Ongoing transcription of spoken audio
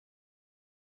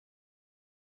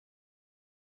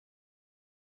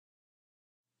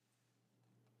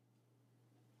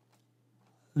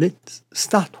Let's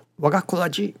start 我が子ラ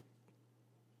ジ。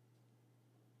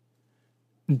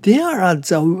There are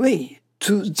the way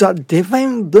to the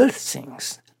divine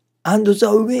blessings and the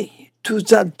way to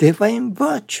the divine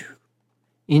virtue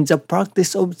in the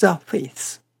practice of the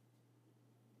faith.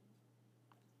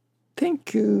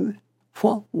 Thank you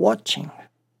for watching.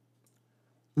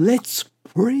 Let's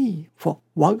pray for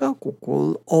我が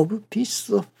心 of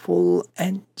peaceful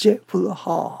and joyful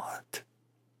heart.